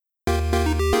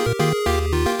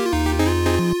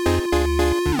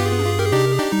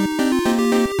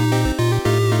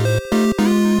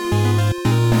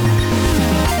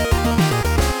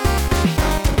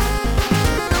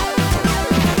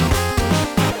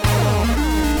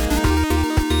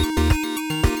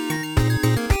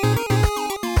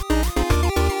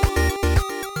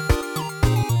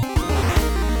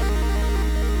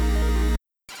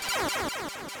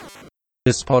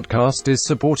This podcast is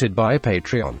supported by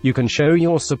Patreon. You can show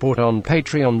your support on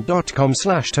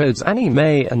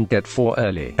patreon.com/toadsanime and get 4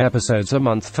 early episodes a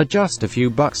month for just a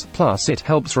few bucks. Plus, it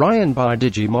helps Ryan buy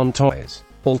Digimon toys.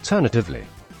 Alternatively,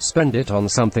 spend it on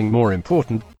something more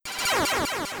important.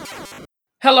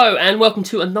 Hello, and welcome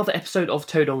to another episode of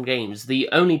Toad on Games, the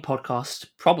only podcast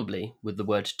probably with the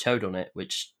word Toad on it,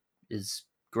 which is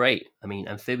great. I mean,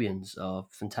 amphibians are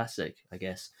fantastic, I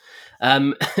guess.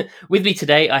 With me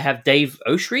today, I have Dave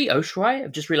Oshry.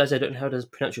 I've just realised I don't know how to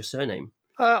pronounce your surname.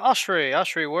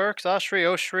 Oshry works. Oshry.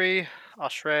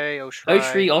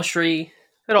 Oshry,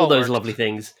 It all all those works. lovely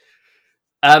things.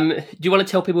 Do you want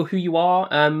to tell people who you are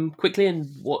quickly and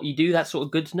what you do, that sort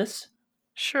of goodness?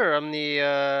 Sure, I'm the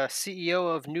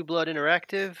CEO of New Blood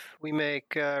Interactive. We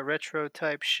make retro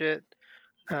type shit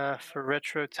for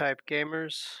retro type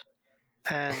gamers,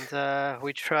 and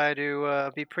we try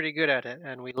to be pretty good at it.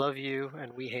 And we love you,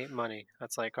 and we hate money.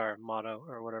 That's like our motto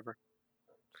or whatever.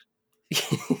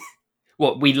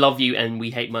 What, we love you and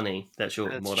we hate money. That's your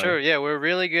That's motto. true. Yeah, we're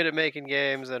really good at making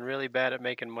games and really bad at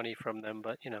making money from them.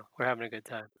 But we're having a good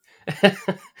time.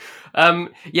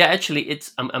 Yeah, actually,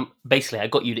 it's basically I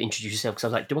got you to introduce yourself because I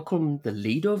was like, do I call him the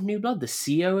leader of New Blood, the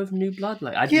CEO of New Blood?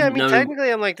 Like, I didn't know.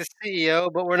 Technically I'm like the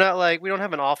CEO, but we're not like we don't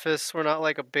have an office. We're not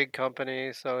like a big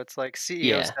company, so it's like CEO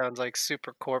Yeah, sounds like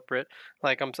super corporate.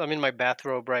 Like I'm in my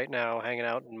bathrobe right now, hanging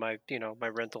out in my my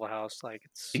rental house. Like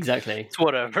exactly. it's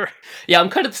whatever. Yeah,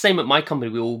 I'm kind of the same at my company.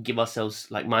 We all give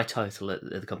ourselves, like, my title at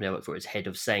the company I work for is head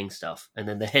of saying stuff, and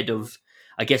then the head of,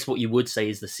 I guess what you would say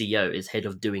is the CEO is head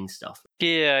of doing stuff.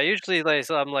 Yeah, usually like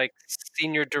so I'm like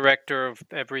senior director of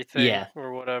everything Yeah,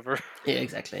 or whatever. yeah,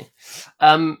 exactly.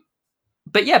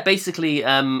 But yeah, basically,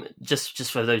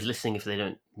 just for those listening, if they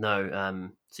don't know,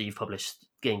 so you've published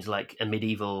games like A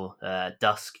Medieval,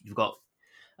 Dusk. You've got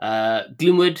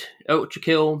Gloomwood, Ultra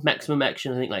Kill, Maximum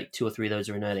Action. I think like 2 or 3 of those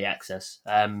are in early access.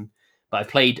 But I've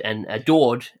played and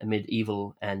adored A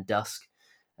Medieval and Dusk.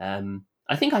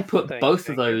 I think I put both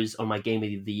of those on my Game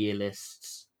of the Year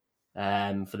lists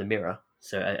for the Mirror.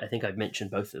 So I think I've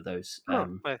mentioned both of those.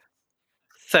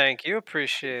 Thank you,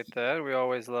 appreciate that. We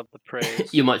always love the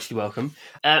praise. You're much welcome.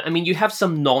 I mean, you have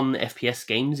some non-FPS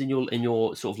games in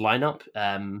your sort of lineup.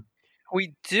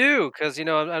 We do, because I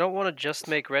don't want to just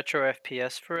make retro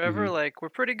FPS forever. Mhm. Like we're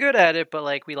pretty good at it, but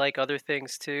like we like other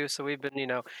things too. So we've been,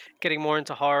 getting more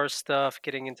into horror stuff,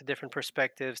 getting into different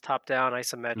perspectives, top down,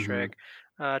 isometric,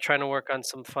 Mhm. trying to work on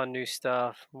some fun new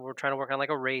stuff. We're trying to work on like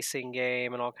a racing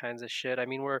game and all kinds of shit. I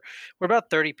mean, we're about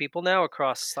 30 people now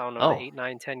across I don't know the Oh, 8,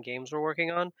 9, 10 games we're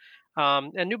working on.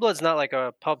 And New Blood's not like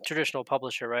a traditional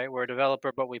publisher, right? We're a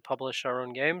developer, but we publish our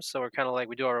own games. So we're kind of like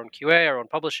we do our own QA, our own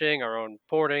publishing, our own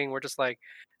porting. We're just like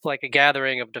a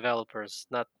gathering of developers,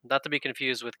 not to be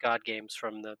confused with God Games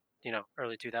from the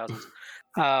early 2000s.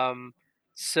 Um,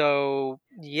 so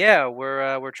yeah,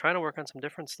 we're trying to work on some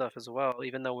different stuff as well,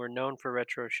 even though we're known for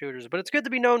retro shooters. But it's good to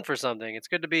be known for something. It's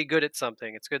good to be good at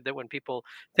something. It's good that when people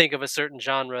think of a certain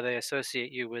genre, they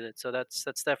associate you with it. So that's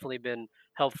definitely been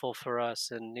helpful for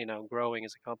us and growing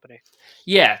as a company.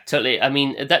 yeah, totally. I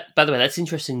mean, that, by the way, that's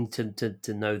interesting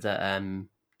to know that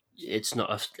it's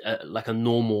not like a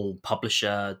normal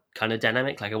publisher kind of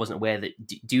dynamic. Like, I wasn't aware that.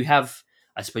 Do you have?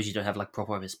 I suppose you don't have like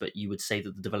proper office, but you would say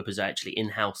that the developers are actually in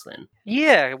house then.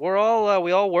 Yeah, we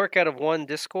all work out of one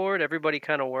Discord. Everybody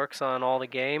kind of works on all the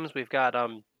games. We've got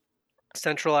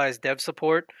centralized dev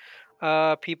support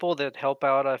people that help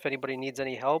out if anybody needs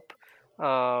any help.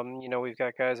 We've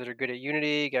got guys that are good at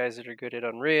Unity, guys that are good at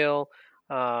Unreal.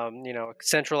 A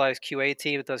centralized QA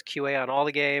team that does QA on all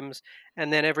the games,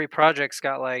 and then every project's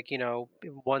got like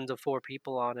 1 to 4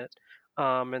 people on it.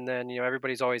 And then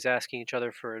everybody's always asking each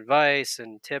other for advice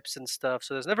and tips and stuff.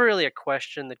 So there's never really a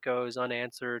question that goes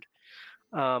unanswered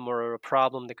or a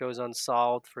problem that goes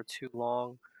unsolved for too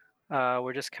long.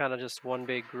 We're just kind of just one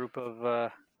big group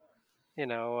of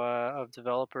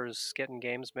developers getting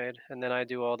games made, and then I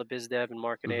do all the biz dev and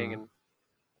marketing Hmm. and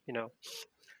you know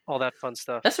all that fun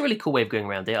stuff. That's a really cool way of going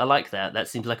around it. I like that. That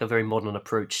seems like a very modern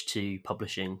approach to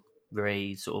publishing.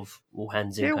 Very sort of all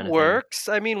hands in It kind of thing. works.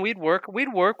 I mean, we'd work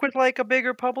with like a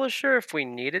bigger publisher if we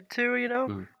needed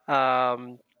to,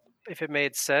 Mm. if it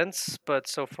made sense. But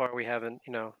so far we haven't.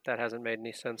 That hasn't made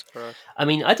any sense for us. I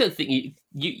mean, I don't think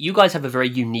you guys have a very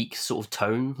unique sort of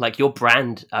tone. Like, your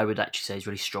brand, I would actually say, is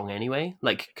really strong anyway.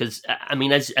 Like, because I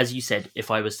mean, as you said,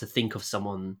 if I was to think of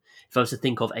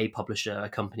a publisher, a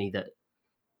company that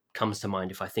comes to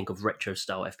mind, if I think of retro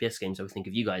style FPS games, I would think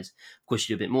of you guys. Of course,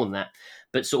 you do a bit more than that,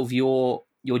 but sort of your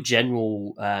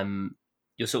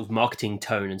your sort of marketing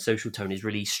tone and social tone is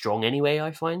really strong anyway,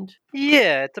 I find.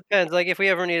 Yeah, it depends. Like if we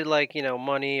ever needed like,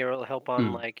 money or help on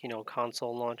Mm. like,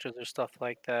 console launches or stuff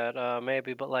like that,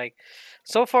 maybe. But like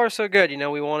so far so good.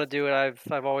 We want to do it.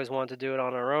 I've always wanted to do it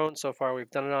on our own. So far we've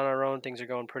done it on our own. Things are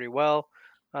going pretty well.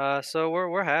 So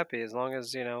we're happy as long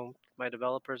as, my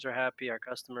developers are happy, our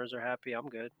customers are happy, I'm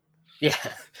good. Yeah.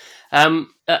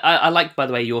 I like, by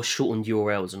the way, your shortened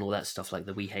URLs and all that stuff, like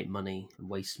the "We Hate Money" and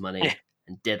 "Waste Money"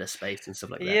 and "Dead Space" and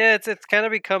stuff like that. Yeah, it's kind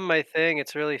of become my thing.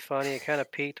 It's really funny. It kind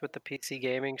of peaked with the PC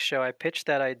gaming show. I pitched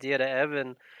that idea to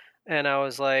Evan, and I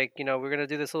was like, we're gonna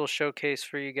do this little showcase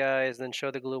for you guys, then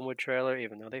show the Gloomwood trailer,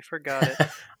 even though they forgot it.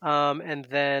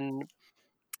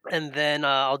 And then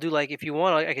I'll do like if you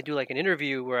want, I could do like an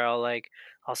interview where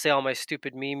I'll say all my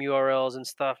stupid meme URLs and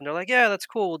stuff, and they're like, yeah, that's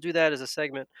cool. We'll do that as a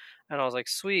segment. And I was like,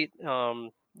 sweet.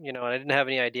 And I didn't have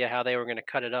any idea how they were going to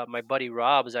cut it up. My buddy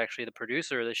Rob is actually the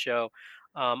producer of the show.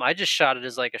 I just shot it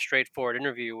as like a straightforward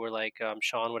interview where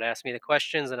Sean would ask me the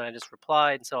questions and I just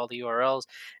replied and said all the URLs,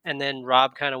 and then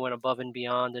Rob kind of went above and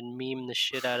beyond and memed the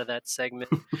shit out of that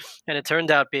segment, and it turned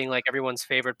out being like everyone's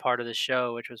favorite part of the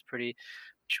show, which was pretty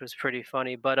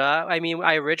funny. But I mean,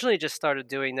 I originally just started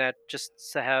doing that just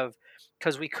to have,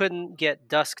 because we couldn't get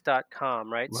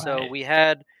dusk.com, right? So Right. we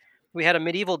had a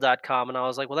medieval.com, and I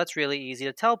was like, well, that's really easy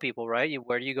to tell people, right?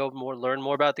 Where do you go learn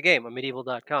more about the game? A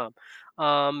medieval.com.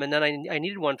 And then I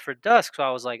needed one for Dusk, so I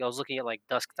was looking at like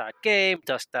dusk.game,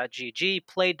 dusk.gg,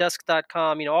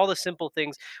 playdusk.com, all the simple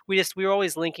things. We were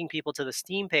always linking people to the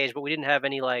Steam page, but we didn't have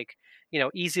any like,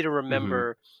 easy to Hmm.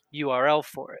 remember URL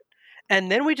for it. And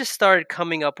then we just started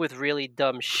coming up with really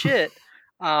dumb shit.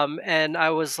 And I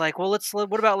was like, well,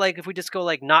 what about like if we just go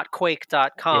like Yeah.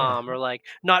 notquake.com or like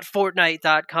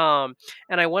notfortnite.com?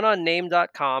 And I went on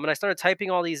name.com and I started typing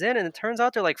all these in, and it turns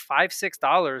out they're like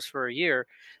 $5-6 for a year.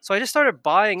 So I just started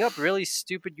buying up really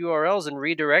stupid URLs and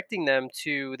redirecting them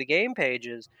to the game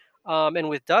pages. And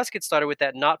with Dusk, it started with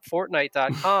that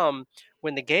notfortnite.com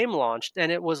when the game launched,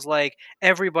 and it was like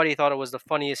everybody thought it was the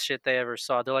funniest shit they ever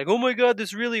saw. They're like, "Oh my god,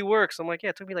 this really works!" I'm like, "Yeah,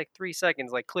 it took me like 3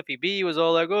 seconds." Like Cliffy B was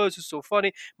all like, "Oh, this is so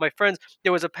funny." My friends,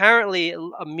 there was apparently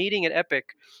a meeting at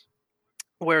Epic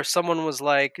where someone was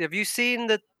like, "Have you seen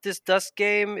that this Dust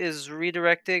game is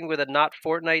redirecting with a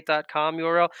notfortnite.com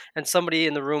URL?" And somebody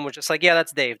in the room was just like, "Yeah,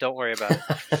 that's Dave. Don't worry about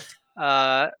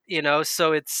it."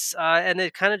 So it's and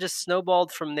it kind of just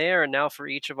snowballed from there, and now for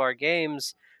each of our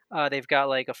games, they've got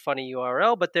like a funny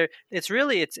URL, but it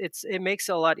makes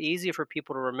it a lot easier for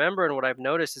people to remember. And what I've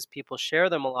noticed is people share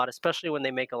them a lot, especially when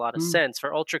they make a lot of Mm. sense.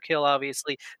 For Ultra Kill,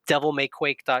 obviously,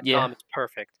 devilmayquake.com Yeah. is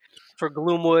perfect. For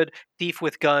Gloomwood,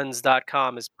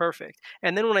 thiefwithguns.com is perfect.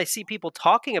 And then when I see people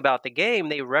talking about the game,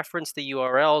 they reference the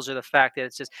URLs or the fact that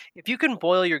it's just, if you can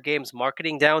boil your game's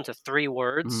marketing down to 3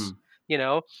 words, Mm. you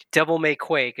know, Devil May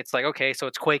Quake. It's like, okay, so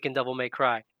it's Quake and Devil May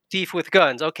Cry. Thief with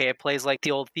guns. Okay, it plays like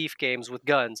the old Thief games with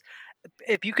guns.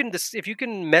 If you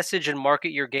can message and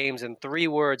market your games in 3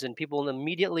 words and people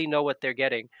immediately know what they're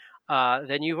getting,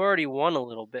 then you've already won a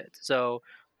little bit. So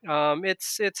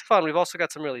it's fun. We've also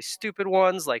got some really stupid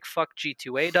ones like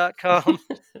fuckg2a.com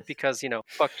because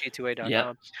fuck Yeah.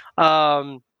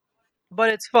 g2a.com. But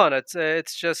it's fun.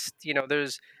 It's just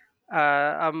there's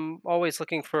I'm always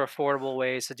looking for affordable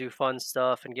ways to do fun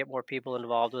stuff and get more people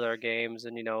involved with our games,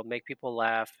 and make people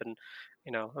laugh, and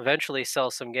eventually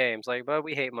sell some games. But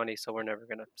we hate money, so we're never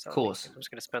gonna Of sell any course. games. We're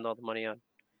just gonna spend all the money on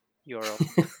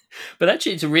URLs. But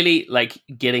actually, it's really like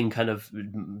getting kind of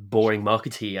boring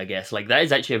marketing, I guess. Like that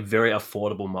is actually a very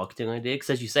affordable marketing idea because,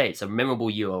 as you say, it's a memorable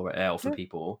URL for Yeah.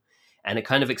 people, and it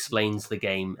kind of explains the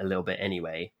game a little bit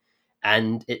anyway.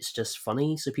 And it's just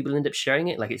funny, so people end up sharing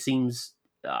it. Like it seems,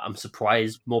 I'm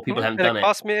surprised more people Yeah, haven't and it done it.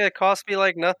 cost me it cost me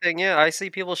like nothing. Yeah, I see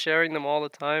people sharing them all the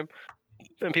time,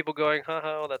 and people going,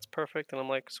 "Haha, oh, that's perfect," and I'm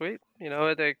like, "Sweet."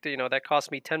 That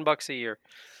cost me $10 a year.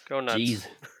 Go nuts. Jeez.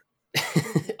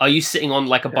 Are you sitting on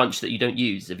like a Yeah. bunch that you don't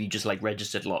use? Have you just like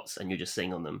registered lots and you're just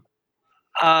sitting on them?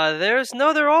 There's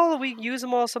no, they're all, we use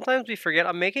them all. Sometimes we forget.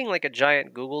 I'm making like a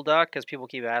giant Google Doc because people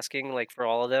keep asking like for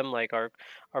all of them, like our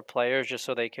players, just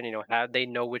so they can they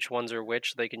know which ones are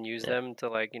which, so they can use Yeah. them to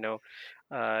like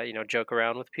joke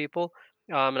around with people.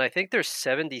 And I think there's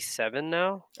 77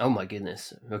 now. Oh my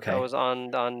goodness. That Okay. was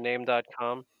on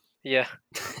name.com. Yeah.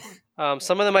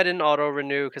 Some of them I didn't auto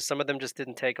renew because some of them just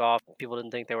didn't take off. People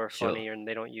didn't think they were Sure. funny and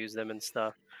they don't use them and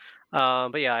stuff.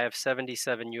 But yeah, I have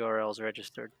 77 URLs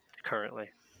registered currently.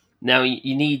 Now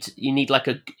you need like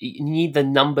you need the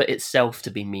number itself to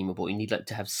be memeable. You need like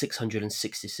to have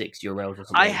 666 URLs or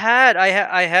something. I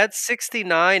had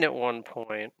 69 at one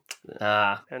point,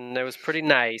 Ah, and it was pretty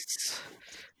nice.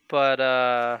 But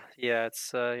yeah,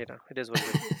 it's it is what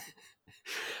it is.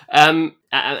 Going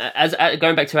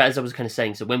back to as I was kind of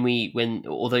saying, so when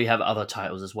although you have other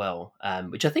titles as well,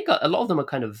 which I think a lot of them are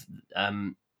kind of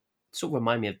sort of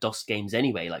remind me of DOS games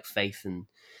anyway, like Faith and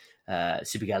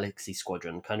Super Galaxy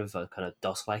Squadron, kind of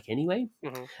DOS like anyway.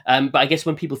 Hmm. But I guess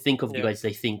when people think of you Yeah. guys,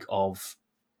 they think of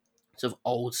sort of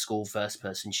old school first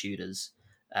person shooters.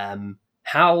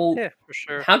 How Yeah, for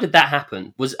sure. how did that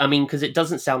happen? Because it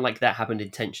doesn't sound like that happened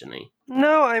intentionally.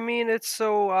 No, I mean it's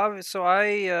so obvious. So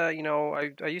I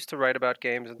used to write about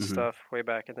games and Hmm. stuff way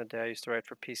back in the day. I used to write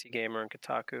for PC Gamer and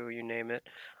Kotaku, you name it.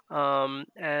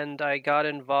 And I got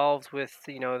involved with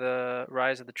the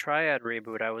Rise of the Triad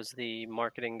reboot. I was the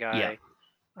marketing Yeah.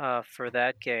 guy for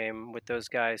that game with those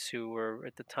guys who were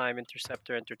at the time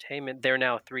Interceptor Entertainment. They're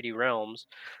now 3D Realms.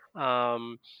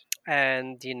 Um,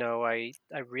 and I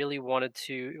really wanted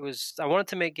to. I wanted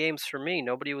to make games for me.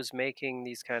 Nobody was making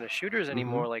these kind of shooters Hmm.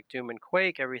 anymore, like Doom and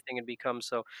Quake. Everything had become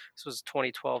so. This was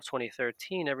 2012,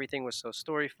 2013. Everything was so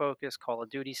story focused, Call of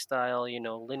Duty style.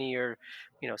 Linear,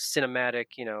 cinematic,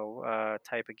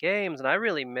 type of games. And I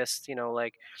really missed,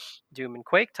 like Doom and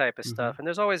Quake type of Hmm. stuff. And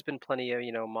there's always been plenty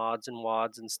of, mods and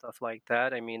wads and stuff like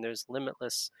that. I mean, there's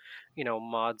limitless,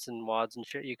 mods and wads and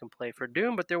shit you can play for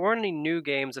Doom, but there weren't any new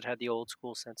games that had the old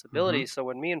school Hmm. sensibility. So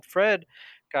when me and Fred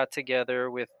got together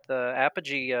with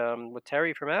Apogee, with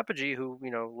Terry from Apogee, who,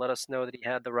 let us know that he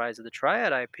had the Rise of the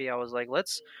Triad IP, I was like,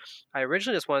 I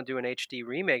originally just wanted to do an HD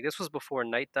remake. This was before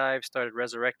Night Dive started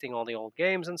resurrecting all the old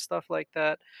games and stuff like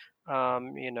that.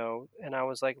 And I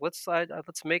was like,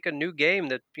 let's make a new game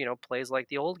that plays like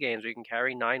the old games. We can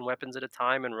carry 9 weapons at a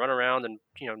time and run around and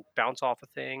bounce off of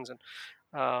things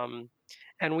um,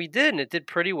 and we did, and it did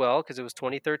pretty well because it was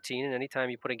 2013. And anytime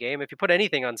you put a game, if you put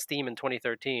anything on Steam in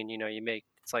 2013, you make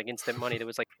it's like instant money. There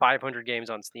was like 500 games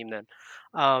on Steam then,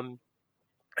 um,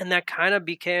 and that kind of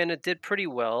became it did pretty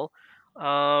well.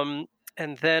 Um,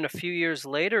 and then a few years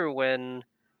later, when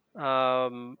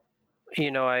um,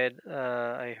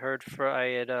 I heard for I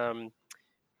had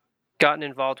gotten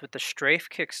involved with the Strafe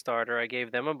Kickstarter. I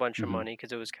gave them a bunch of Hmm. money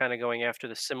because it was kind of going after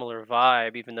the similar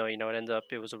vibe, even though it ended up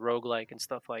it was a roguelike and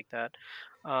stuff like that.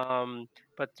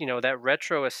 But that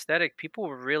retro aesthetic, people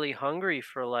were really hungry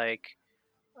for like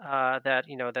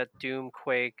that Doom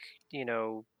Quake, you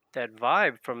know that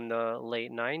vibe from the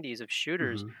late '90s of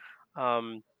shooters. Hmm.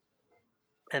 Um,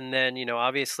 and then,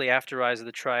 obviously after Rise of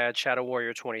the Triad, Shadow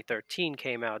Warrior 2013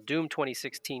 came out, Doom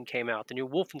 2016 came out, the new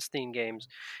Wolfenstein games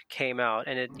came out,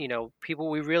 and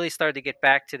we really started to get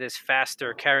back to this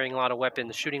faster, carrying a lot of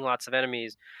weapons, shooting lots of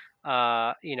enemies,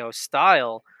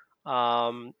 style.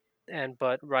 Um,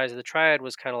 but Rise of the Triad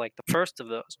was kind of like the first of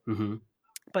those, Hmm.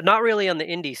 but not really on the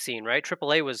indie scene, right?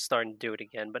 AAA was starting to do it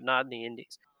again, but not in the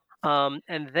indies.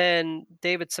 And then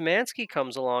David Szymanski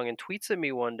comes along and tweets at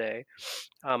me one day.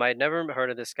 I had never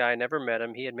heard of this guy, never met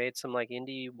him. He had made some like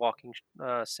indie walking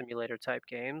simulator type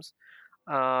games.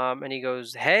 And he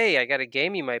goes, "Hey, I got a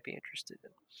game you might be interested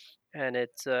in." And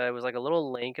it was like a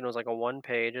little link, and it was like a one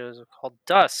page. It was called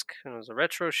Dusk, and it was a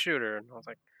retro shooter. And I was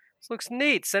like, "This looks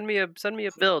neat. Send me a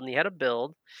build." And he had a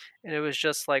build, and it was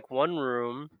just like one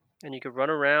room, and you could run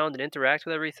around and interact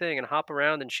with everything, and hop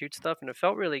around and shoot stuff, and it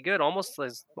felt really good, almost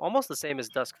the same as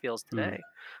Dusk feels Hmm. today.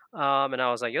 And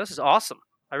I was like, "Yo, this is awesome.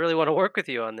 I really want to work with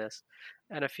you on this."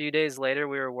 And a few days later,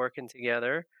 we were working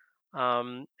together.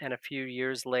 And a few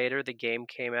years later, the game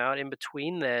came out. In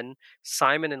between then,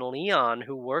 Simon and Leon,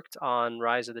 who worked on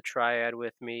Rise of the Triad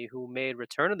with me, who made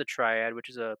Return of the Triad, which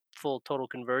is a full total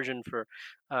conversion for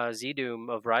Z-Doom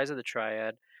of Rise of the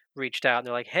Triad, reached out and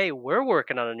they're like, "Hey, we're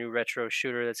working on a new retro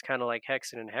shooter that's kind of like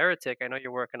Hexen and Heretic. I know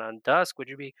you're working on Dusk. Would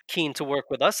you be keen to work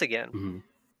with us again?" Hmm.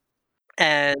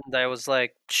 And I was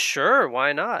like, "Sure,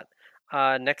 why not?"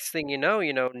 Next thing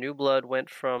New Blood went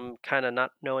from kind of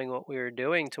not knowing what we were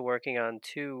doing to working on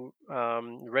two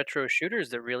retro shooters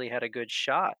that really had a good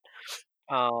shot.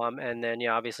 And then,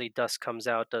 yeah, obviously Dusk comes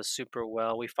out, does super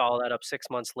well. We follow that up 6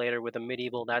 months later with a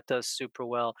Medieval that does super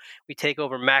well. We take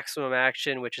over Maximum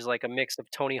Action, which is like a mix of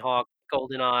Tony Hawk,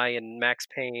 GoldenEye, and Max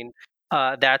Payne.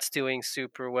 That's doing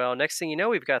super well. Next thing you know,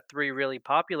 we've got three really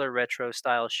popular retro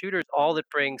style shooters, all that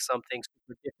bring something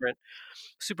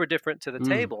super different to the Mm.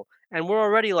 table. And we're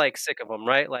already like sick of them,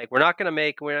 right? Like we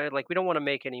don't want to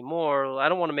make any more. I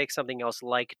don't want to make something else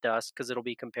like Dusk because it'll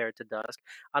be compared to Dusk.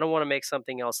 I don't want to make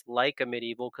something else like a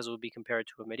Medieval because it will be compared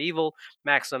to a Medieval.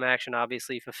 Maximum Action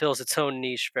obviously fulfills its own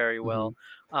niche very Mhm. well.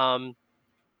 Um,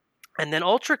 and then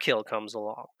Ultra Kill comes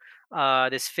along.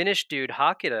 This Finnish dude,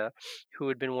 Hakita, who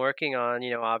had been working on,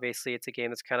 obviously it's a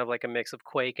game that's kind of like a mix of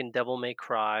Quake and Devil May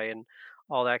Cry and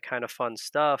all that kind of fun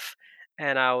stuff.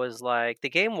 And I was like, the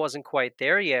game wasn't quite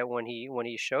there yet when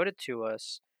he showed it to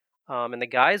us. And the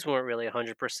guys weren't really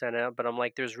 100% out, but I'm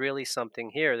like, there's really something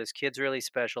here. This kid's really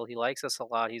special. He likes us a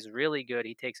lot. He's really good.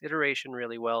 He takes iteration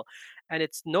really well. And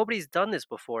it's nobody's done this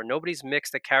before. Nobody's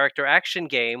mixed a character action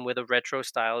game with a retro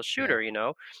style Yeah. shooter, you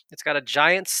know? It's got a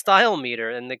giant style meter,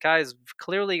 and the guy's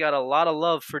clearly got a lot of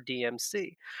love for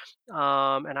DMC.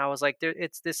 And I was like,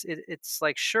 it's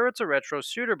like, sure, it's a retro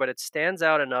shooter, but it stands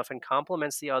out enough and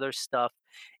complements the other stuff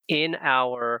in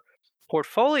our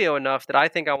portfolio enough that I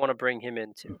think I want to bring him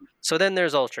into. So then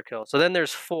there's Ultra Kill. So then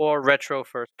there's 4 retro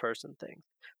first person things.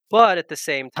 But at the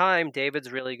same time, David's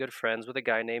really good friends with a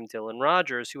guy named Dylan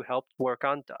Rogers who helped work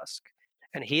on Dusk.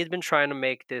 And he had been trying to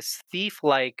make this thief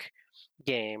like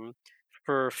game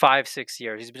for 5-6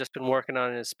 years. He's just been working on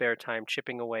it in his spare time,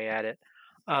 chipping away at it.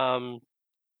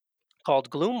 Called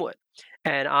Gloomwood.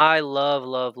 And I love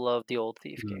the old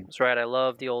Thief games, right? I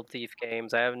love the old Thief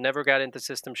games. I have never got into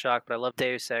System Shock, but I love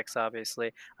Deus Ex,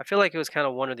 obviously. I feel like it was kind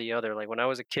of one or the other. Like when I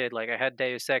was a kid, like I had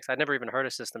Deus Ex. I'd never even heard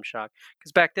of System Shock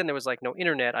because back then there was like no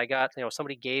internet. I got,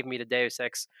 somebody gave me the Deus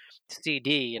Ex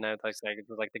CD, and I was like, it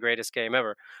was like the greatest game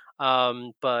ever.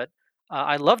 But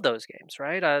I love those games,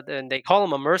 right? And they call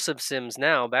them immersive sims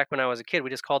now. Back when I was a kid, we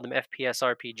just called them FPS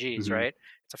RPGs, Mhm. right?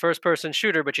 It's a first-person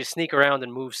shooter, but you sneak around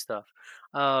and move stuff.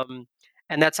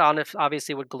 And that's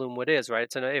obviously what Gloomwood is, right?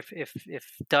 It's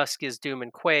if Dusk is Doom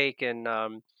and Quake, and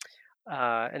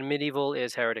Medieval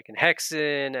is Heretic and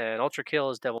Hexen, and Ultra Kill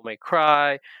is Devil May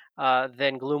Cry.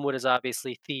 Then Gloomwood is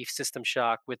obviously Thief, System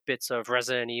Shock, with bits of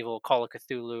Resident Evil, Call of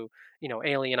Cthulhu,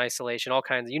 Alien Isolation, all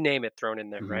kinds, you name it, thrown in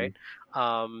there, right?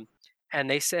 Mhm. And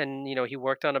they said, and, he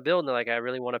worked on a build, and they're like, I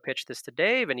really want to pitch this to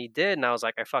Dave, and he did, and I was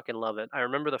like, I fucking love it. I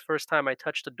remember the first time I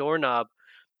touched a doorknob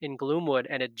in Gloomwood,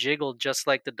 and it jiggled just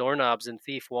like the doorknobs in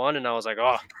Thief 1, and I was like,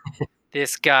 oh,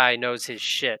 this guy knows his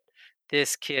shit.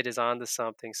 This kid is onto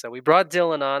something. So we brought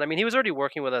Dylan on. I mean, he was already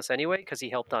working with us anyway because he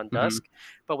helped on Mhm. Dusk,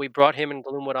 but we brought him and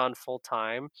Gloomwood on full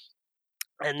time.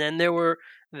 And then there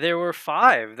were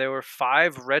five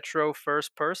retro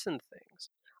first person things.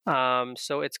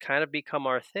 So it's kind of become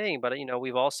our thing. But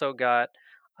we've also got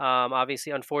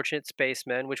obviously Unfortunate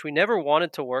Spacemen, which we never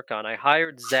wanted to work on. I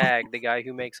hired Zag, the guy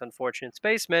who makes Unfortunate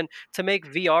Spacemen, to make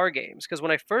VR games because when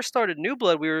I first started New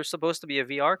Blood, we were supposed to be a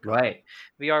VR company. Right.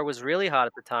 VR was really hot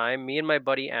at the time. Me and my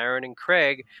buddy Aaron and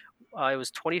Craig. It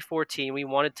was 2014. We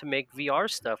wanted to make VR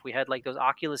stuff. We had like those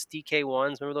Oculus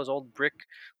DK1s. Remember those old brick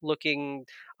looking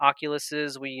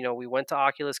Oculuses? We went to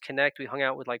Oculus Connect. We hung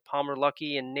out with like Palmer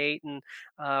Luckey and Nate, and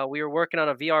we were working on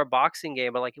a VR boxing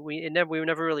game, but like we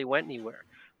never really went anywhere.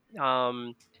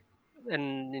 Um,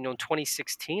 and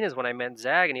 2016 is when I met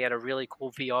Zag, and he had a really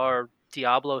cool VR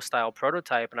Diablo style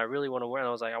prototype, and I really want to work. And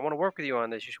I was like, I want to work with you on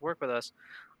this. You should work with us.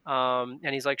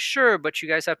 And he's like, sure, but you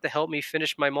guys have to help me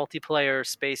finish my multiplayer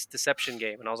space deception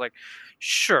game. And I was like,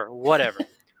 sure, whatever.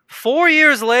 4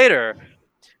 years later,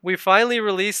 we finally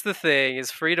released the thing.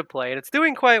 It's free to play, and it's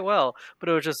doing quite well. But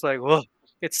it was just like, whoa.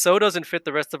 It so doesn't fit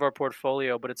the rest of our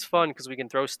portfolio, but it's fun because we can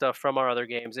throw stuff from our other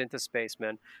games into Spacemen,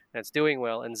 and it's doing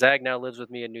well. And Zag now lives with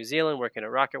me in New Zealand, working at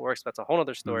Rocketworks. That's a whole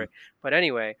other story. Mhm. But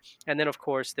anyway, and then of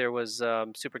course there was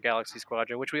Super Galaxy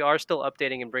Squadron, which we are still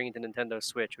updating and bringing to Nintendo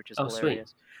Switch, which is Oh, sweet.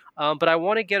 hilarious. But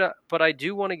I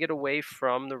do want to get away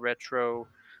from the retro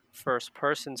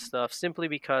first-person stuff simply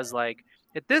because like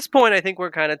at this point, I think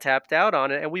we're kind of tapped out on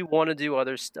it, and we want to do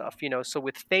other stuff, So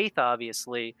with Faith,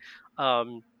 obviously,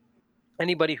 um,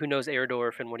 anybody who knows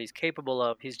Erdorf and what he's capable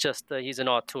of, he's an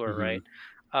auteur, right?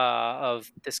 Mhm.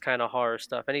 Of this kind of horror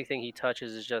stuff. Anything he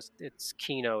touches is it's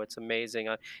Kino. It's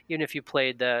amazing. Even if you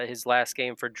played his last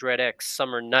game for Dread X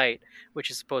Summer Night,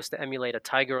 which is supposed to emulate a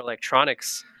Tiger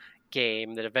Electronics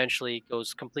game that eventually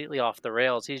goes completely off the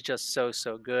rails, he's just so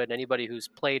good. Anybody who's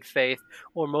played Faith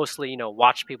or mostly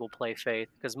watched people play Faith,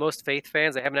 because most Faith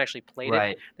fans, they haven't actually played it.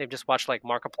 Right. They've just watched like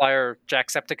Markiplier or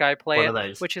Jacksepticeye play One it, of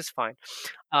those. which is fine.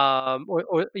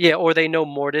 Or they know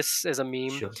Mortis as a meme.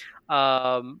 Sure.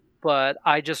 But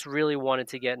I just really wanted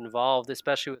to get involved,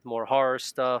 especially with more horror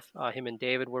stuff. Him and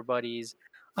David were buddies,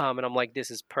 and I'm like,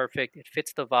 this is perfect. It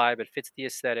fits the vibe. It fits the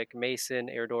aesthetic. Mason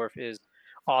Erdorf is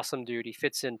awesome, dude. He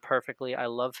fits in perfectly. I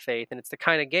love Faith, and it's the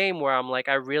kind of game where I'm like,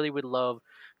 I really would love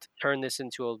to turn this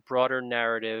into a broader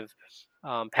narrative,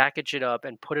 package it up,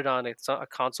 and put it on a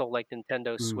console like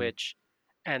Nintendo Mm. Switch,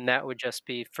 and that would just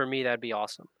be, for me, that'd be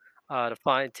awesome.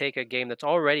 To take a game that's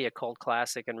already a cult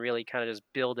classic and really kind of just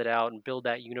build it out and build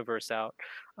that universe out.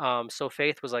 So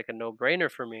Faith was like a no-brainer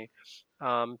for me.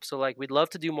 So like we'd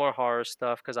love to do more horror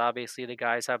stuff because obviously the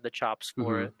guys have the chops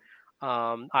for Mhm. it.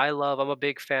 I'm a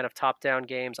big fan of top-down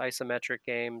games, isometric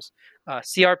games.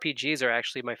 CRPGs are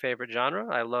actually my favorite genre.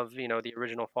 I love the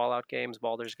original Fallout games,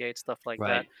 Baldur's Gate, stuff like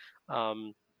that. Right.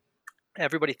 Um,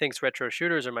 Everybody thinks retro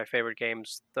shooters are my favorite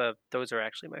games. Those are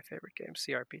actually my favorite games,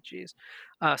 CRPGs.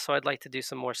 So I'd like to do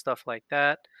some more stuff like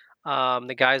that.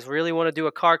 The guys really want to do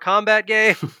a car combat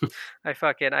game.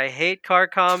 I hate car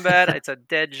combat. It's a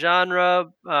dead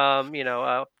genre.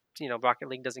 Rocket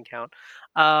League doesn't count.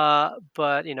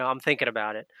 But I'm thinking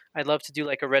about it. I'd love to do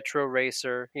like a retro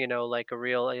racer. Like a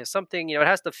real something. It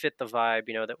has to fit the vibe.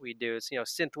 That we do. It's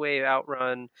synthwave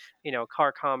outrun.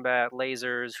 Car combat,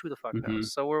 lasers. Who the fuck Hmm.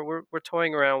 knows? So we're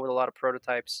toying around with a lot of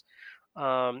prototypes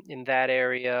in that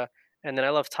area. And then I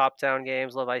love top-down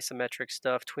games, love isometric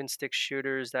stuff, twin stick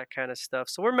shooters, that kind of stuff.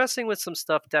 So we're messing with some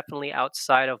stuff definitely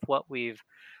outside of what we've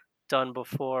done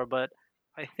before. But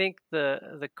I think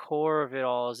the core of it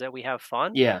all is that we have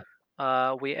fun. Yeah.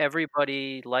 We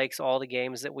everybody likes all the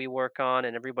games that we work on,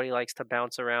 and everybody likes to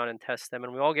bounce around and test them.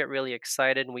 And we all get really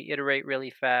excited, and we iterate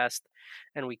really fast,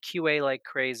 and we QA like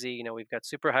crazy. We've got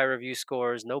super high review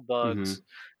scores, no Hmm. bugs,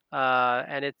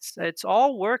 and it's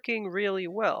all working really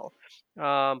well.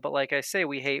 But like I say,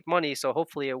 we hate money, so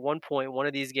hopefully at one point one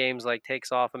of these games like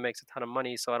takes off and makes a ton of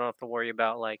money, so I don't have to worry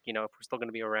about like if we're still going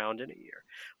to be around in a year.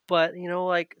 But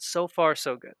like so far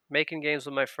so good. Making games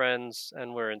with my friends,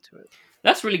 and we're into it.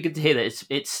 That's really good to hear that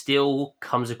it still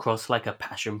comes across like a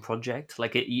passion project.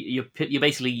 Like you're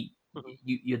basically Mhm.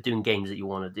 you're doing games that you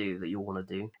want to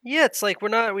do Yeah, it's like we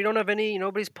don't have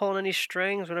nobody's pulling any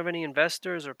strings. We don't have any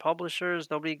investors or publishers.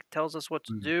 Nobody tells us what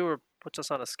to Mm. do or puts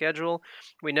us on a schedule.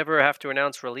 We never have to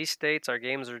announce release dates. Our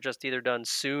games are just either done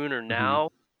soon or Hmm. now.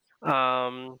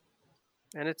 Um,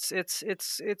 and it's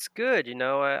good.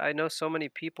 I know so many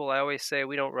people. I always say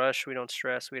we don't rush, we don't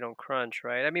stress, we don't crunch,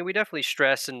 right? I mean, we definitely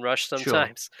stress and rush Sure.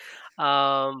 sometimes,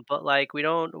 but like we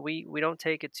don't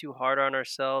take it too hard on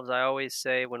ourselves. I always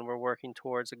say when we're working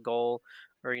towards a goal,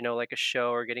 or like a show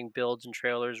or getting builds and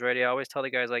trailers ready, I always tell the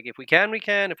guys like if we can, we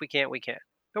can. If we can't, we can't.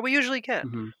 But we usually can.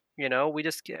 Hmm. We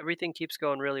just everything keeps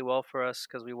going really well for us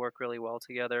because we work really well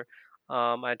together.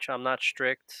 I'm not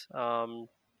strict.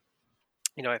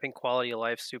 I think quality of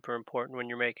life's super important when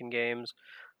you're making games.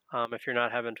 If you're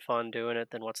not having fun doing it,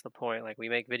 then what's the point? Like we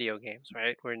make video games,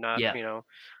 right? We're not, Yeah.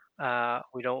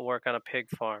 we don't work on a pig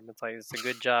farm. It's like it's a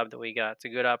good job that we got. It's a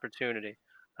good opportunity.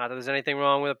 Not that there's anything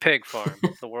wrong with a pig farm.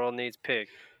 The world needs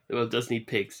pigs. Well, it does need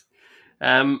pigs.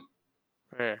 Um,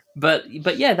 Yeah.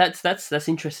 but yeah, that's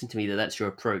interesting to me that that's your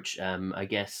approach. I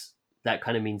guess that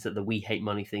kind of means that the we hate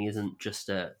money thing isn't just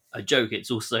a joke. It's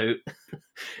also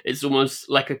it's almost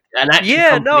like an actual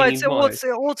Yeah, no, company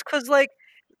motto. it's because like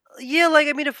yeah, like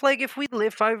I mean, if we if we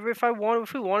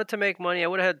wanted to make money, I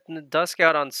would have had Dusk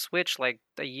out on Switch like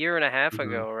a year and a half Hmm.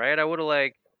 ago, right? I would have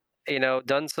like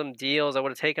done some deals. I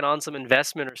would have taken on some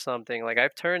investment or something. Like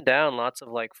I've turned down lots of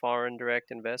like foreign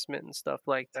direct investment and stuff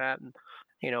like that, and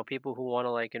people who want to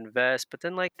like invest, but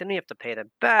then you have to pay them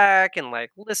back and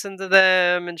like listen to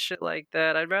them and shit like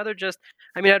that. I'd rather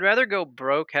go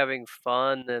broke having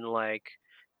fun than like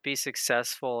be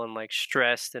successful and like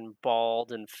stressed and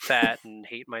bald and fat and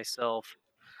hate myself.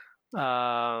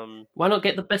 Um, Why not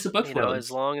get the best of both as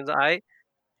worlds? long as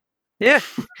yeah,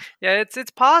 yeah,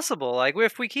 it's possible. Like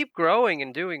if we keep growing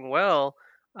and doing well,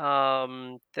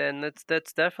 then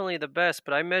that's definitely the best.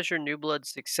 But I measure New Blood's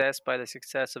success by the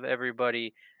success of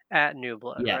everybody at New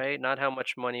Blood, Yeah. right? Not how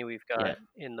much money we've Yeah. got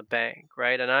in the bank,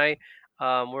 right? And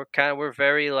we're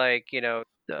very like the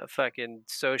fucking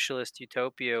socialist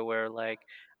utopia where like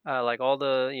all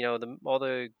the all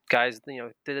the guys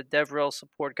the DevRel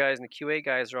support guys and the QA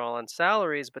guys are all on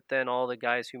salaries, but then all the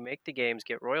guys who make the games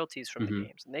get royalties from the Hmm.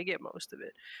 games, and they get most of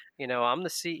it. I'm the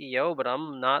CEO, but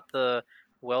I'm not the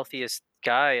wealthiest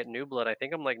guy at New Blood. I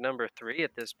think I'm like number 3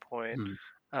 at this point. Hmm.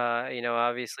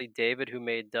 Obviously David, who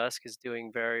made Dusk, is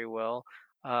doing very well.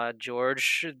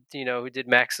 George, who did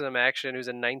Maximum Action, who's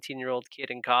a 19-year-old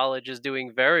kid in college, is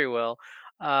doing very well.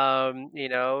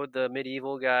 The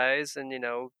medieval guys, and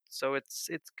so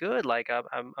it's good. Like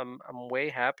I'm way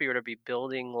happier to be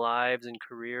building lives and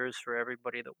careers for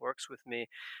everybody that works with me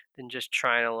than just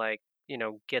trying to like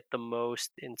get the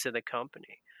most into the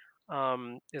company.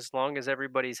 As long as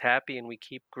everybody's happy and we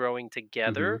keep growing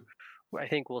together, Hmm. I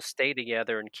think we'll stay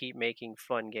together and keep making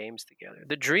fun games together.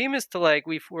 The dream is to like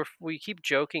we keep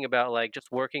joking about like just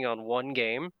working on one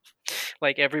game,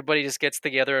 like everybody just gets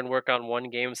together and work on one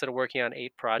game instead of working on 8 Yeah.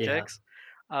 projects.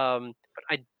 But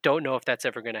I don't know if that's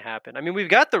ever going to happen. I mean, we've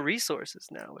got the resources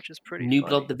now, which is pretty New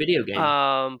Blood, funny. the video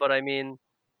game. But I mean,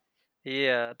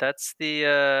 yeah, that's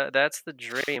the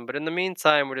dream. But in the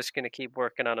meantime, we're just gonna keep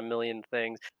working on a million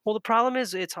things. Well, the problem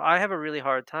is, it's I have a really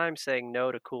hard time saying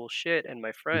no to cool shit and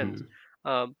my friends. Hmm.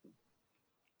 Um,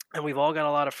 and we've all got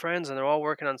a lot of friends, and they're all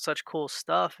working on such cool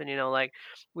stuff. And like,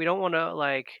 we don't want to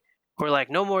like we're like,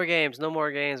 no more games, no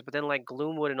more games. But then like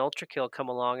Gloomwood and Ultra Kill come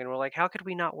along, and we're like, how could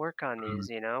we not work on Mhm.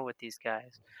 these, with these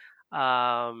guys?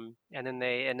 And then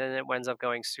it ends up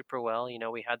going super well.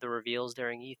 We had the reveals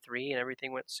during E3, and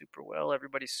everything went super well.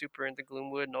 Everybody's super into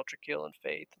Gloomwood and Ultra Kill and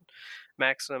Faith and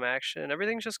Maximum Action.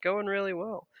 Everything's just going really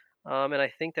well. And I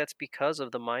think that's because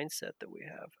of the mindset that we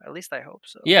have. At least I hope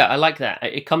so. Yeah, I like that.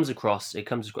 It comes across. It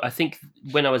comes. I think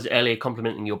when I was earlier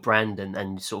complimenting your brand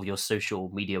and sort of your social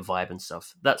media vibe and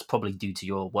stuff, that's probably due to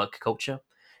your work culture.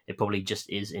 It probably just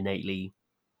is innately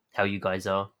how you guys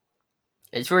are.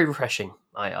 It's very refreshing.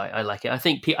 I like it. I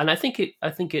think, and I think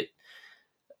it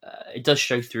does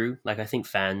show through. Like I think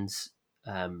fans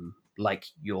like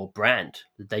your brand.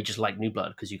 They just like New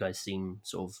Blood because you guys seem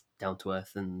sort of down to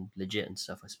earth and legit and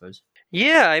stuff. I suppose.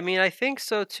 Yeah, I mean, I think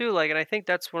so too. Like, and I think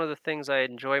that's one of the things I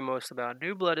enjoy most about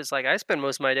New Blood is like I spend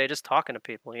most of my day just talking to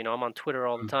people. I'm on Twitter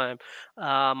all the Mhm. time.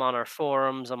 I'm on our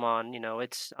forums. I'm on,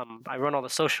 I run all the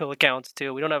social accounts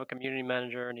too. We don't have a community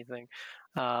manager or anything.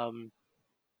 Um,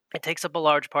 it takes up a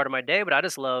large part of my day, but I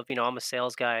just love, I'm a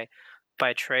sales guy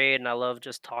by trade, and I love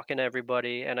just talking to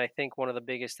everybody. And I think one of the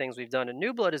biggest things we've done in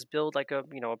New Blood is build like a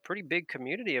pretty big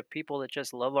community of people that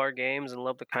just love our games and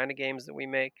love the kind of games that we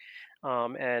make.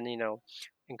 And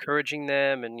encouraging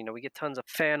them, and we get tons of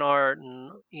fan art,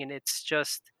 and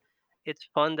it's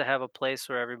fun to have a place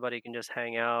where everybody can just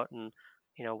hang out, and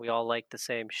we all like the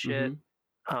same shit.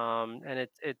 Hmm. And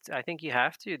it's I think you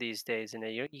have to these days, and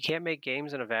you can't make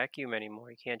games in a vacuum anymore.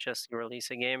 You can't just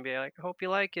release a game and be like, I hope you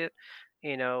like it.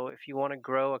 If you want to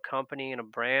grow a company and a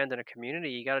brand and a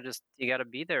community, you gotta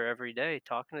be there every day,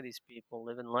 talking to these people,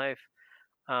 living life.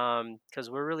 Because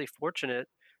we're really fortunate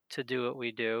to do what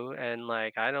we do, and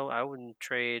like I wouldn't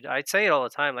trade. I'd say it all the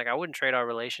time. Like I wouldn't trade our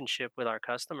relationship with our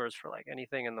customers for like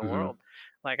anything in the Hmm. world.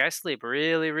 Like I sleep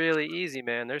really, really easy,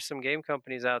 man. There's some game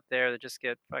companies out there that just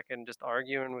get fucking just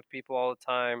arguing with people all the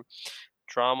time,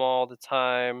 drama all the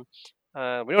time.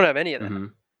 We don't have any of that. Hmm.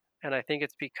 And I think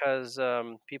it's because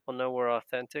people know we're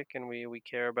authentic, and we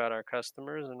care about our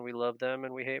customers, and we love them,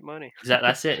 and we hate money.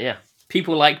 That's it. Yeah,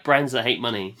 people like brands that hate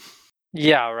money.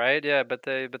 Yeah, right. Yeah, but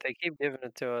they keep giving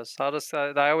it to us.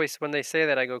 I always when they say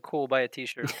that I go, cool, buy a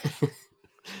T-shirt.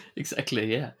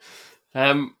 Exactly. Yeah.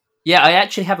 Um, yeah, I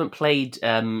actually haven't played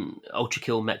Ultra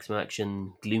Kill Maximum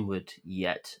Action Gloomwood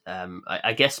yet.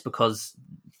 I guess because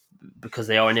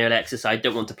they are in early access, I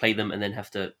don't want to play them and then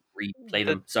have to replay The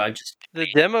them. So I just the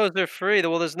demos are free.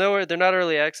 Well, there's nowhere. They're not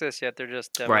early access yet. They're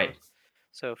just right, demos.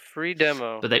 So free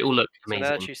demo. but they all look So now that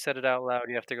amazing. you said it out loud,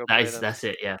 you have to go play them. That's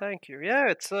it. Yeah. Thank you. Yeah,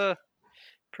 it's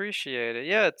appreciate it.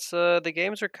 Yeah, it's the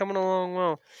games are coming along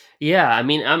well. Yeah, I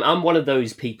mean, I'm one of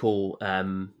those people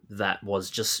that was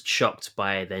just shocked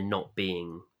by there not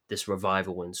being this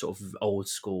revival in sort of old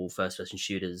school first person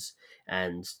shooters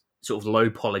and sort of low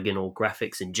polygonal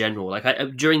graphics in general. Like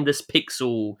during this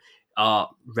pixel art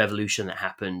revolution that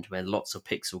happened, where lots of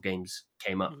pixel games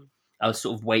came up, Mhm. I was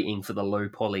sort of waiting for the low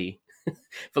poly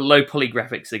for low poly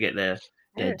graphics to get their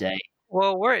Yeah. day.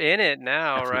 Well, we're in it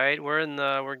now, Definitely.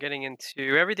 right? We're getting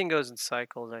into everything goes in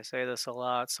cycles. I say this a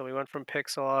lot. So we went from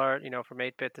pixel art, from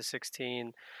 8-bit to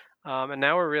 16. And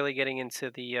now we're really getting into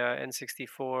the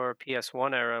N64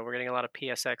 PS1 era. We're getting a lot of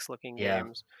PSX looking Yeah.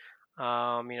 games.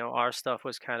 Our stuff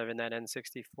was kind of in that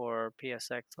N64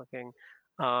 PSX looking.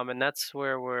 And that's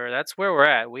where we're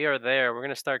at. We are there. We're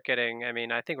gonna start getting. I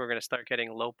mean, I think we're gonna start getting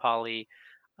low poly.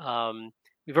 Um,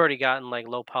 we've already gotten like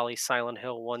low poly Silent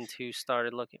Hill 1, 2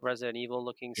 started looking, Resident Evil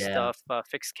looking Yeah. stuff,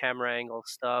 fixed camera angle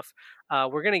stuff.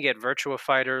 We're gonna get Virtua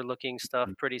Fighter looking stuff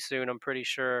pretty soon. I'm pretty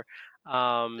sure. There's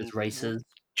W- races.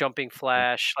 Jumping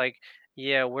Flash, like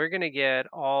yeah, we're gonna get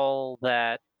all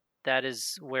that. That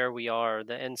is where we are.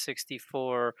 The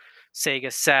N64,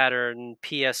 Sega Saturn,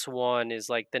 PS1 is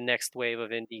like the next wave of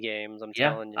indie games. I'm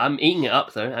Yeah, telling you. I'm eating it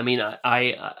up though. I mean,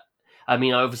 I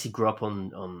mean, I obviously grew up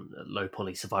on low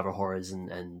poly survival horrors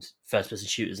and first person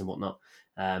shooters and whatnot.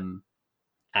 Um,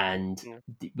 and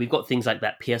Yeah. we've got things like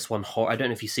that PS1 horror. I don't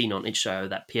know if you've seen on itch.io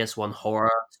that PS1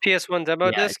 horror. PS1 demo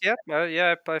Yeah, disc, yeah,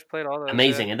 yeah, I've played all those. Yeah.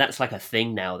 amazing, and that's like a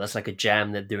thing now. That's like a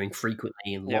jam they're doing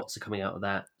frequently, and Yeah. lots are coming out of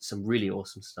that. Some really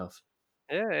awesome stuff.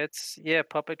 Yeah,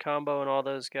 Puppet Combo and all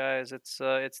those guys. It's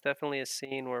definitely a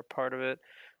scene. We're part of it.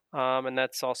 And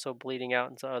that's also bleeding out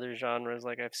into other genres.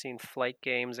 Like I've seen flight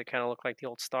games that kind of look like the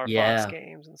old Star Fox Yeah,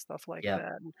 games and stuff like yeah,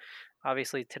 that. And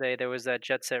obviously today there was that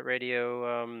Jet Set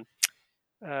Radio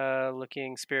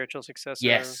looking spiritual successor.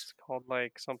 yes, It's called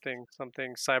like something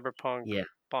Cyberpunk yeah,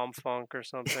 Bomb Funk or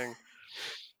something.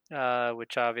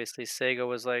 Which obviously Sega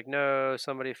was like, no,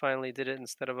 somebody finally did it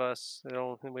instead of us.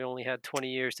 We only had 20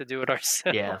 years to do it yeah,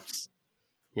 ourselves.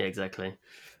 yeah, exactly.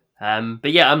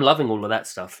 But yeah, I'm loving all of that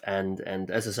stuff, and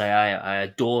as I say, I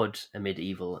adored a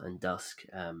Medieval and Dusk.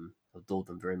 Adored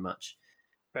them very much.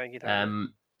 Thank you, Tyler.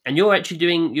 And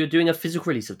you're doing a physical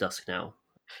release of Dusk now.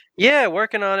 Yeah,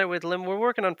 working on it with we're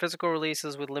working on physical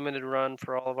releases with limited run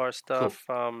for all of our Cool. stuff.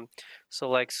 So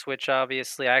like Switch,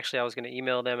 obviously. Actually, I was going to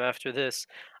email them after this.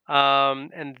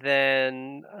 And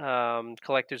then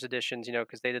collector's editions,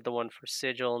 because they did the one for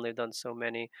Sigil and they've done so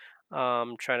many.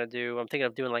 I'm thinking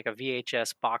of doing like a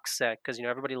VHS box set because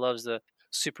everybody loves the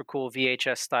super cool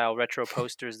VHS style retro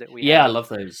posters that we Yeah, I have love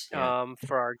those. Yeah.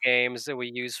 for our games that we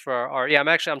use for our art. Yeah,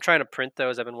 I'm trying to print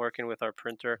those. I've been working with our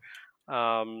printer.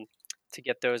 Um, to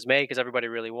get those made because everybody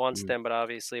really wants Mm. them. But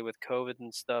obviously with COVID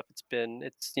and stuff, it's been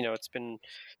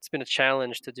a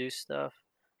challenge to do stuff.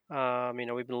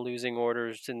 We've been losing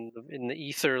orders in the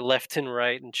ether left and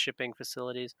right and shipping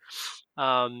facilities.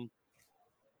 Um,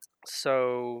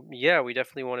 so yeah, we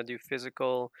definitely want to do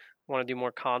physical. Want to do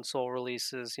more console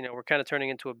releases. We're kind of turning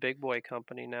into a big boy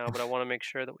company now, but I want to make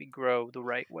sure that we grow the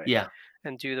right way Yeah.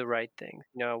 and do the right thing.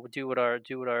 Do what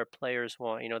our players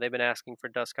want. They've been asking for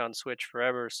Dusk on Switch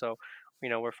forever, so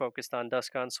we're focused on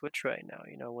Dusk on Switch right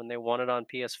now. When they want it on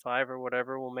PS5 or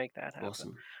whatever, we'll make that happen.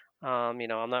 Awesome.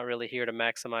 I'm not really here to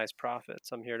maximize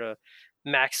profits. I'm here to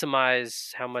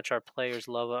maximize how much our players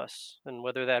love us, and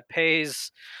whether that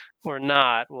pays or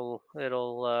not,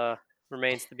 it'll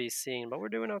remains to be seen. But we're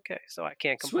doing okay, so I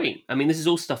can't complain. Sweet. I mean, this is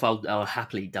all stuff I'll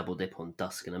happily double dip on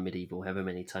Dusk and a Medieval, however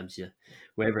many times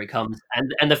wherever it comes,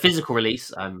 and the physical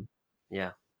release.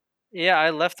 Yeah. Yeah, I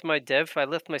left my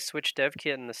Switch dev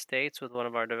kit in the States with one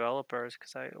of our developers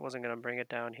because I wasn't gonna bring it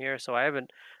down here. So I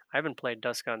haven't played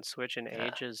Dusk on Switch in Yeah.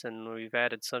 ages, and we've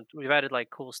added like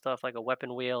cool stuff like a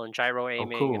weapon wheel and gyro Oh,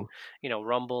 aiming and cool.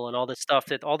 rumble and all the stuff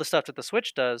that the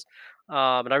Switch does.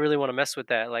 And I really want to mess with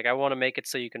that. Like I want to make it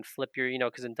so you can flip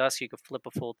because in Dusk you could flip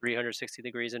a full 360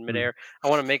 degrees in Mm. midair. I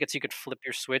want to make it so you could flip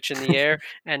your Switch in the air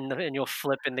and you'll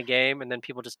flip in the game, and then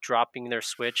people just dropping their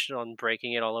Switch on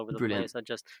breaking it all over the Brilliant.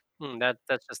 place.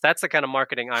 That's the kind of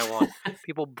marketing I want.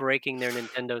 People breaking their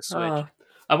Nintendo Switch.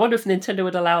 I wonder if Nintendo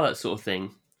would allow that sort of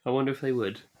thing. I wonder if they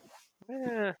would.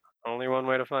 Eh, only one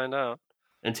way to find out.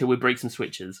 Until we break some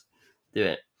switches, do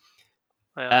it.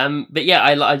 Yeah. But yeah,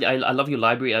 I love your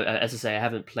library. As I say, I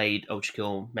haven't played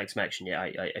Ultrakill Maximum Action yet.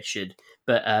 I should,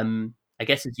 but I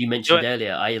guess as you Do mentioned it.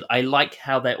 earlier, I like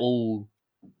how they're all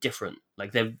different.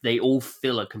 Like they all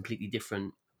feel a completely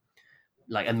different.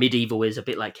 Like a Medieval is a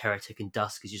bit like Heretic, and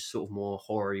Dusk is just sort of more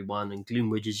horror-y one, and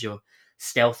Gloomridge is your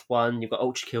stealth one. You've got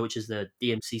Ultrakill, which is the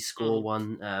DMC score Mhm.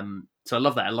 one. So I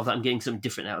love that. I love that I'm getting something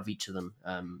different out of each of them.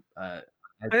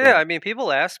 Yeah, I mean,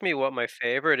 people ask me what my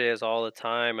favorite is all the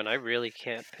time, and I really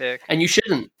can't pick. And you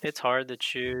shouldn't. It's hard to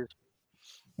choose.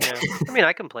 Yeah, I mean,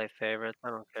 I can play favorites. I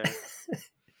don't care.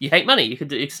 You hate money. You can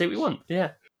say what you want.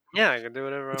 Yeah. Yeah, I can do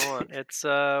whatever I want. It's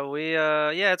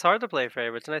hard to play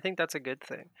favorites, and I think that's a good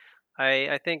thing.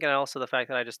 I think, and also the fact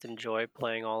that I just enjoy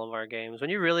playing all of our games. When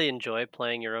you really enjoy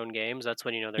playing your own games, that's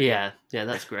when you know they're good. Yeah,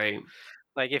 that's great.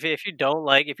 Like if you don't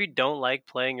like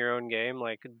playing your own game,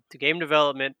 like the game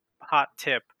development hot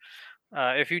tip,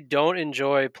 if you don't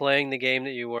enjoy playing the game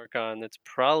that you work on, that's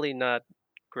probably not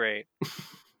great.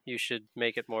 You should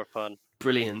make it more fun.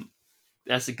 Brilliant.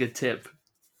 That's a good tip.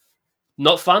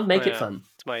 Not fun, Oh, make it yeah, fun.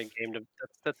 it's my game.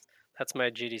 That's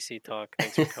my GDC talk.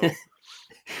 Thanks for coming.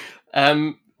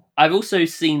 um, I've also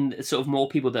seen sort of more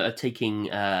people that are taking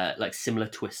like similar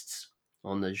twists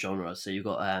on the genre. So you've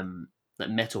got like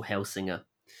Metal Hellsinger,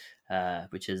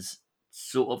 which is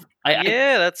sort of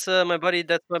Yeah, that's my buddy.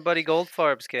 That's my buddy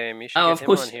Goldfarb's game. You should oh, get him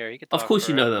on here. He could of talk course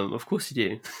you know forever. them. Of course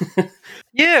you do.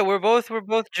 Yeah, we're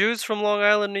both Jews from Long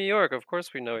Island, New York. Of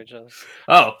course we know each other.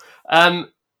 Oh,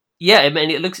 yeah. I mean,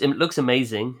 it looks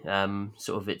amazing.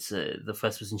 Sort of it's the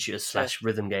first person shooter Yeah. slash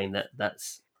rhythm game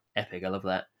that's epic. I love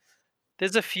that.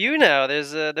 There's a few now. There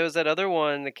was that other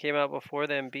one that came out before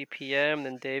them, BPM.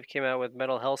 Then Dave came out with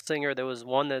Metal Hellsinger. There was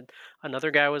one that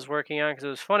another guy was working on because it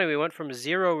was funny. We went from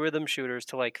 0 rhythm shooters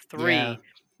to like Yeah. 3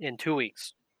 in 2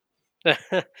 weeks.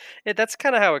 That's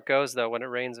kind of how it goes though. When it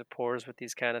rains, it pours with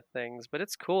these kind of things. But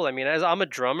it's cool. I mean, as I'm a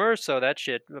drummer, so that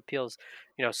shit appeals.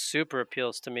 Super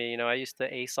appeals to me. I used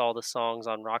to ace all the songs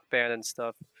on Rock Band and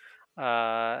stuff.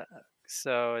 Uh,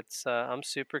 so I'm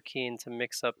super keen to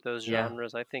mix up those Yeah.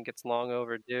 genres. I think it's long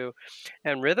overdue,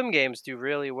 and rhythm games do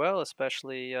really well,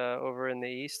 especially over in the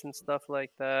East and stuff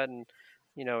like that. And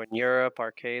in Europe,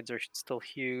 arcades are still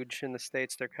huge. In the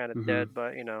States, they're kind of Hmm. dead,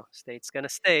 but states gonna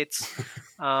states.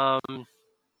 Um,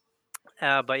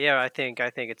 but yeah, I think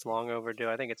it's long overdue.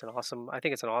 I think it's an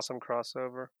awesome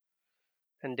crossover.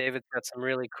 And David's got some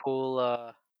really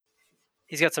cool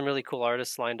he's got some really cool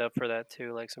artists lined up for that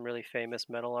too, like some really famous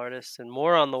metal artists, and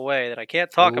more on the way that I can't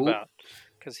talk Ooh. about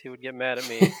because he would get mad at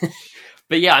me.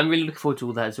 But yeah, I'm really looking forward to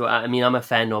all that as well. I mean, I'm a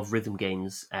fan of rhythm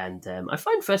games, and I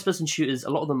find first-person shooters, a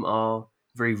lot of them are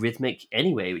very rhythmic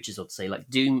anyway, which is odd to say. Like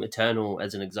Doom Eternal,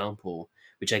 as an example,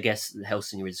 which I guess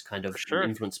Hellsinger is kind For of sure.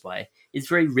 influenced by, is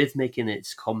very rhythmic in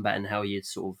its combat and how you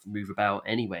sort of move about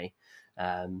anyway.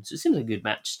 So it seems like a good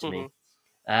match to me.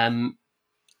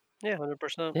 Yeah,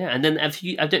 100%. Yeah, and then I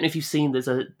don't know if you've seen, there's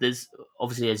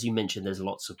obviously, as you mentioned, there's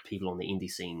lots of people on the indie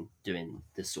scene doing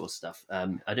this sort of stuff. I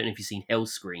don't know if you've seen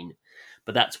Hellscreen,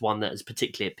 but that's one that has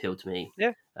particularly appealed to me.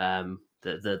 Yeah.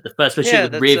 The first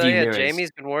person with rear view mirrors. Jamie's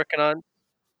been working on.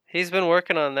 He's been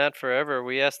working on that forever.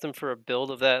 We asked him for a build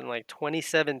of that in like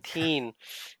 2017,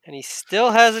 and he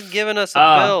still hasn't given us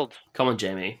a build. Come on,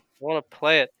 Jamie. I want to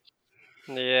play it.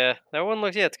 Yeah, that one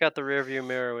looks. Yeah, it's got the rear view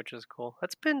mirror, which is cool.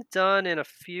 That's been done in a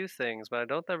few things, but I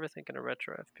don't ever think in a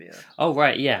retro FPS. Oh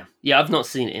right, yeah. I've not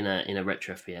seen it in a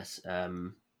retro FPS.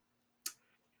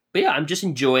 But yeah, I'm just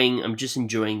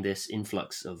enjoying this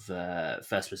influx of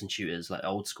first person shooters, like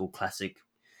old school classic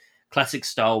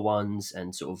style ones,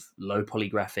 and sort of low poly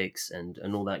graphics and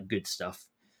all that good stuff.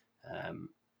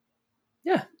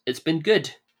 Yeah, it's been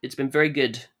good. It's been very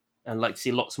good. I'd like to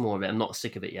see lots more of it. I'm not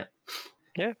sick of it yet.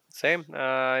 Yeah, same.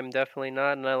 I'm definitely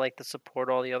not, and I like to support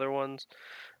all the other ones.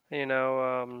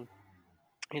 The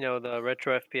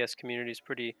retro FPS community is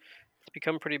it's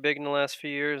become pretty big in the last few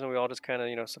years, and we all just kind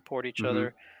of support each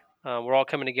other. We're all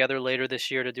coming together later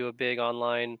this year to do a big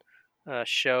online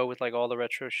show with like all the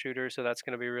retro shooters, so that's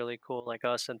going to be really cool. Like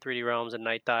us and 3D Realms and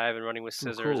Night Dive and Running with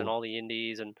Scissors and all the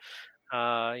indies, and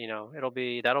that'll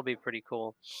be pretty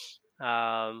cool.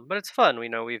 But it's fun.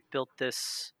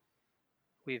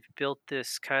 We've built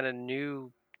this kind of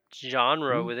new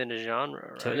genre within a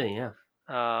genre, right? Totally, yeah.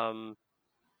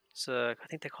 So I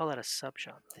think they call that a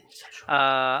subgenre.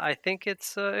 I think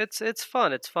it's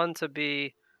fun. It's fun to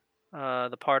be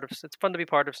It's fun to be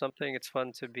part of something. It's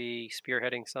fun to be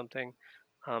spearheading something.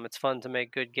 It's fun to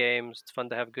make good games. It's fun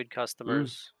to have good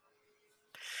customers.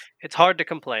 It's hard to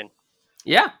complain.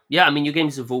 Yeah. I mean, your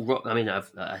games have all rocked. I mean,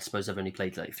 I suppose I've only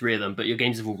played like 3 of them, but your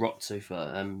games have all rocked so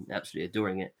far. I'm absolutely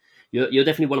adoring it. You're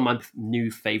definitely one of my new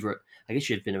favorite. I guess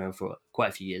you've been around for quite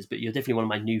a few years, but you're definitely one of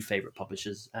my new favorite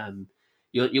publishers.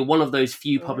 You're one of those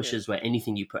few publishers where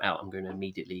anything you put out, I'm going to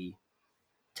immediately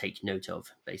take note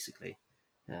of, basically.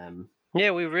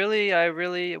 Yeah,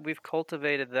 we've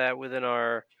cultivated that within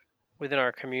our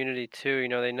community too.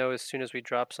 They know as soon as we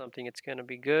drop something, it's going to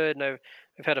be good. And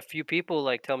I've had a few people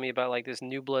like tell me about like this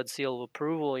New Blood seal of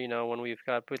approval. When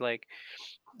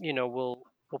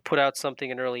we'll put out something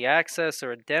in early access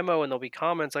or a demo, and there'll be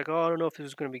comments like, "Oh, I don't know if this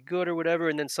is going to be good or whatever."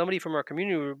 And then somebody from our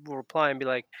community will reply and be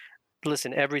like,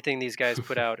 "Listen, everything these guys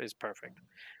put out is perfect.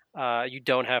 You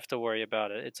don't have to worry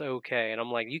about it. It's okay." And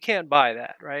I'm like, you can't buy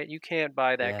that, right? You can't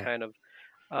buy that kind of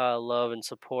love and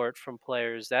support from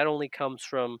players. That only comes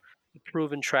from the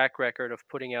proven track record of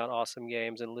putting out awesome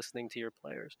games and listening to your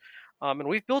players. And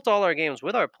we've built all our games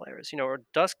with our players.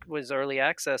 Dusk was early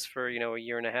access for a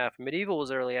year and a half. Medieval was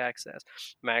early access.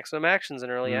 Maximum Action's in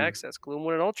early access.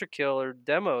 Gloomwood and Ultra Kill are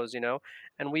demos.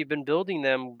 And we've been building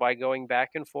them by going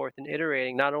back and forth and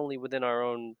iterating, not only within our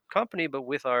own company but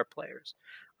with our players.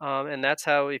 And that's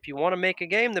how, if you want to make a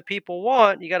game that people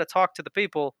want, you got to talk to the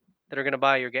people that are going to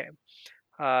buy your game.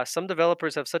 Some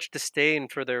developers have such disdain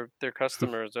for their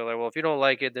customers. They're like, well, if you don't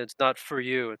like it, then it's not for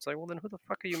you. It's like, well, then who the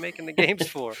fuck are you making the games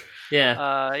for?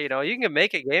 Yeah. You can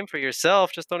make a game for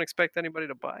yourself. Just don't expect anybody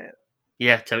to buy it.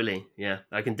 Yeah, totally. Yeah,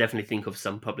 I can definitely think of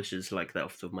some publishers like that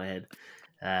off the top of my head.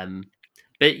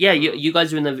 But yeah, you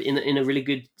guys are in a really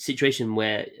good situation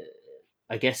where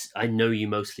I guess I know you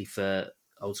mostly for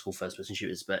old school first person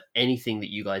shooters, but anything that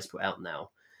you guys put out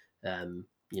now,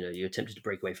 you're attempted to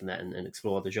break away from that and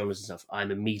explore other genres and stuff,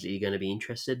 I'm immediately going to be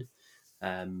interested.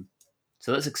 So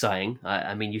that's exciting.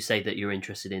 I mean, you say that you're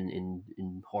interested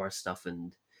in horror stuff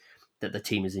and that the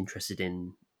team is interested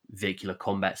in vehicular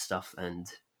combat stuff, and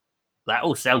that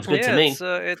all sounds good to me.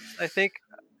 I think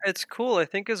it's cool. I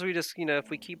think as we just, if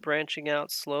we keep branching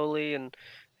out slowly and,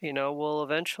 we'll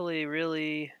eventually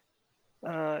really,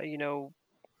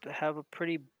 have a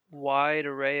pretty wide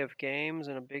array of games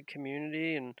and a big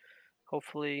community, and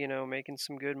hopefully, making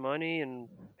some good money and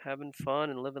having fun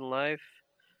and living life.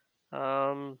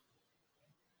 Yeah,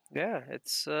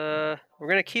 it's we're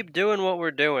gonna keep doing what we're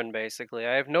doing. Basically,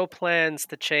 I have no plans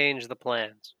to change the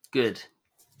plans. Good.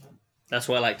 That's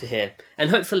what I like to hear, and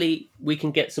hopefully we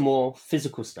can get some more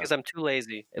physical stuff. Because I'm too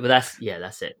lazy. But that's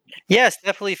it. Yes,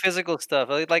 definitely physical stuff.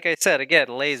 Like I said, again,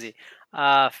 lazy.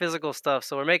 physical stuff.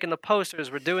 So we're making the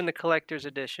posters. We're doing the collector's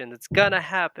edition. It's gonna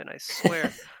happen. I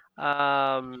swear.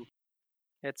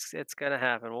 It's gonna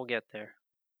happen. We'll get there.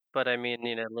 But I mean,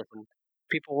 listen,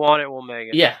 people want it, we'll make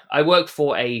it. Yeah, I work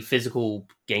for a physical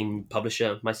game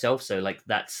publisher myself, so like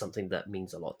that's something that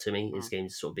means a lot to me. Is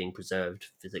games sort of being preserved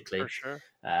physically. For sure.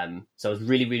 So I was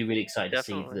really, really, really excited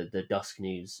Definitely. to see the Dusk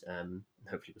news.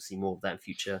 Hopefully, we'll see more of that in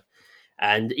future.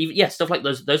 And even stuff like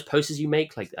those posters you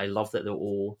make. Like I love that they're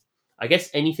all. I guess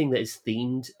anything that is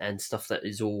themed and stuff that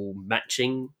is all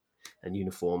matching and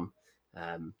uniform.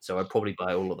 So I'd probably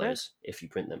buy all of those if you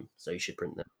print them. So you should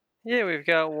print them. Yeah, we've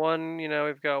got one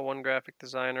graphic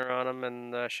designer on them,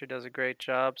 and she does a great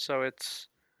job. So it's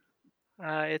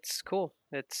cool.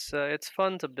 It's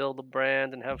fun to build a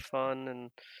brand and have fun and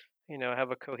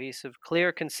have a cohesive,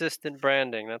 clear, consistent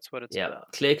branding. That's what it's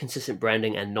about. Clear, consistent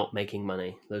branding and not making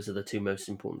money. Those are the two most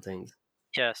important things.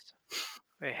 Yes,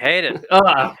 I hate it.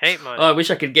 I hate money. I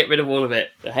wish I could get rid of all of it.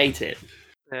 I hate it.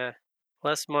 Yeah,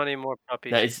 less money, more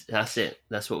puppies. That's it.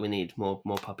 That's what we need. More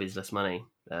puppies, less money.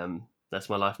 That's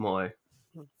my life motto.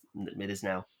 It is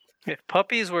now. If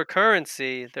puppies were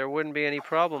currency, there wouldn't be any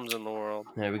problems in the world.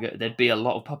 There we go. There'd be a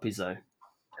lot of puppies though.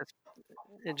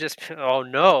 It just oh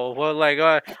no, well like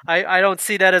I don't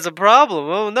see that as a problem.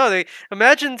 Oh no,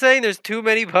 imagine saying there's too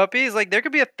many puppies. Like there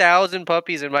could be 1,000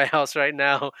 puppies in my house right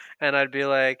now, and I'd be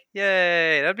like,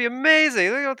 yay, that'd be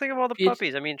amazing. Look, think of all the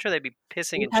puppies. I mean, sure they'd be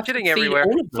pissing and shitting everywhere,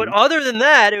 but other than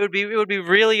that, it would be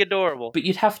really adorable. But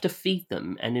you'd have to feed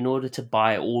them, and in order to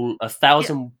buy all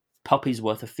 1,000 puppies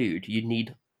worth of food, you'd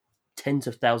need tens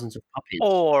of thousands of puppies.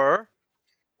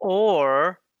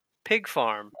 Or pig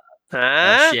farm.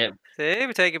 Huh? Shit. See,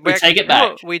 we take it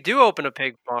back. We do open a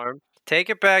pig farm. Take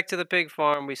it back to the pig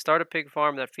farm. We start a pig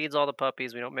farm that feeds all the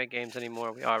puppies. We don't make games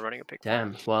anymore. We are running a pig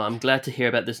farm. Damn. Well, I'm glad to hear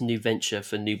about this new venture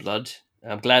for New Blood.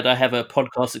 I'm glad I have a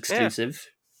podcast exclusive.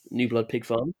 Yeah. New Blood Pig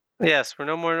Farm. Yes, we're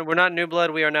not New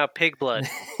Blood. We are now Pig Blood.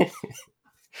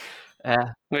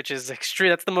 Which is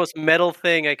extreme. That's the most metal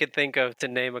thing I could think of to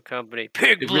name a company.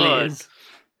 Pig Blood. Really is.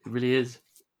 It really is.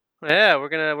 Yeah, we're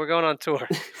going on tour.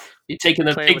 You're taking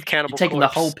the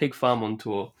whole pig farm on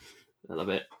tour. I love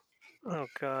it. Oh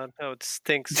god, that would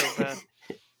stink so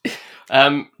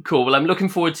bad. Cool. Well, I'm looking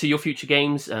forward to your future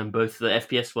games, both the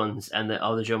FPS ones and the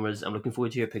other genres. I'm looking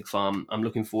forward to your pig farm. I'm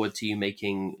looking forward to you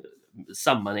making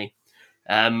some money.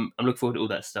 I'm looking forward to all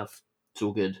that stuff. It's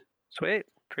all good. Sweet.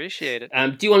 Appreciate it.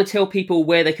 Do you want to tell people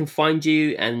where they can find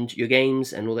you and your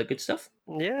games and all that good stuff?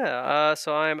 Yeah,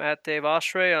 so I'm at Dave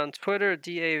Oshry on Twitter,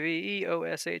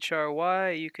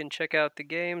 DaveOshry. You can check out the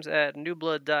games at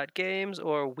newblood.games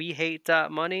or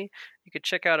wehate.money. You can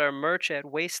check out our merch at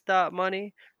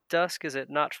waste.money. Dusk is at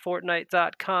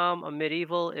notfortnite.com. A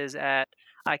Medieval is at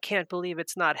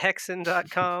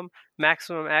ICan'tBelieveIt'sNotHexen.com.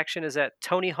 Maximum Action is at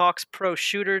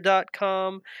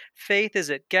TonyHawk'sProShooter.com. Faith is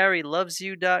at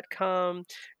GaryLovesYou.com.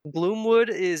 Gloomwood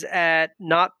is at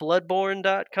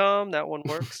NotBloodborne.com. That one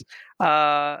works.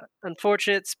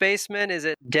 Unfortunate Spaceman is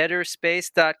at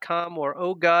DeaderSpace.com or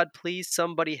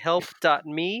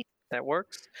OhGodPleaseSomebodyHelp.me. That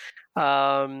works.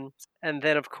 And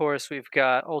then, of course, we've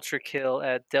got Ultrakill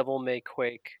at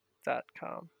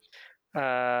DevilMayQuake.com.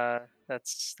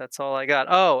 That's all I got.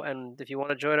 Oh, and if you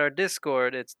want to join our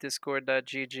Discord, it's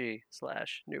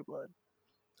discord.gg/newblood.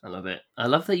 I love it. I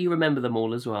love that you remember them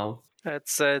all as well.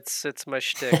 It's my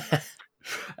shtick.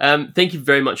 Thank you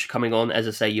very much for coming on. As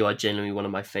I say, you are genuinely one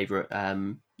of my favorite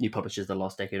new publishers the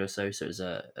last decade or so. So it's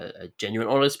a genuine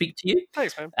honor to speak to you.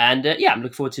 Thanks, man. And I'm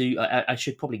looking forward to. I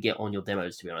should probably get on your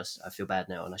demos. To be honest, I feel bad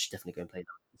now, and I should definitely go and play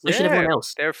them. So should everyone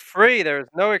else. They're free. There's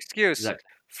no excuse. Exactly.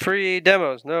 Free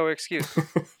demos, no excuse.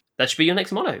 That should be your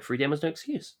next motto. Free demos, no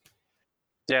excuse.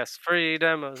 Yes, free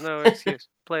demos, no excuse.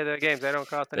 Play the games, they don't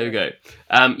cost anything. There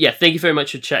we go. Thank you very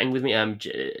much for chatting with me.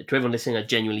 To everyone listening, I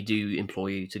genuinely do implore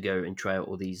you to go and try out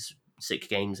all these sick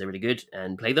games. They're really good,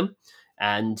 and play them.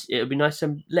 And it would be nice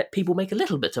to let people make a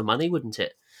little bit of money, wouldn't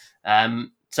it?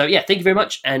 Thank you very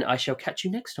much, and I shall catch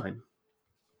you next time.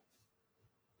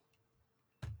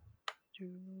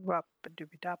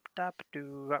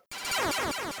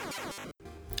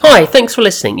 Hi, thanks for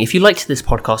listening. If you liked this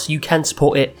podcast, you can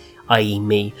support it, i.e.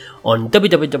 me, on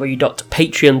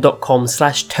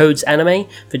www.patreon.com/toadsanime.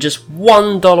 For just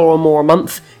 $1 or more a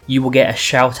month, you will get a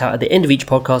shout out at the end of each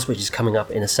podcast, which is coming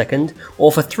up in a second.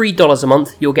 Or for $3 a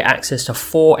month, you'll get access to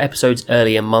 4 episodes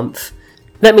early a month.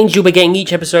 That means you'll be getting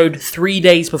each episode 3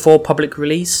 days before public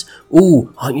release.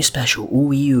 Ooh, aren't you special?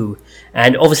 Ooh, you.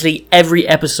 And obviously, every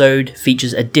episode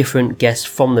features a different guest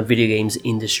from the video games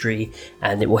industry,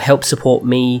 and it will help support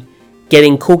me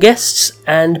getting cool guests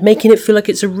and making it feel like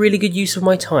it's a really good use of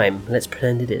my time. Let's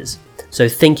pretend it is. So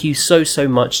thank you so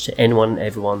much to anyone and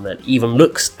everyone that even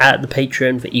looks at the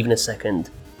Patreon for even a second.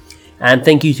 And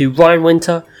thank you to Ryan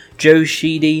Winter, Joe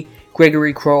Sheedy,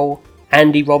 Gregory Kroll,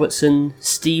 Andy Robertson,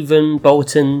 Stephen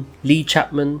Bolton, Lee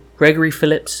Chapman, Gregory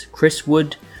Phillips, Chris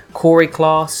Wood, Corey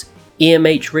Class,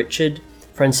 EMH Richard,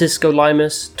 Francisco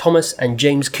Limas, Thomas and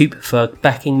James Coop for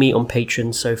backing me on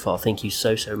Patreon so far. Thank you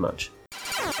so much.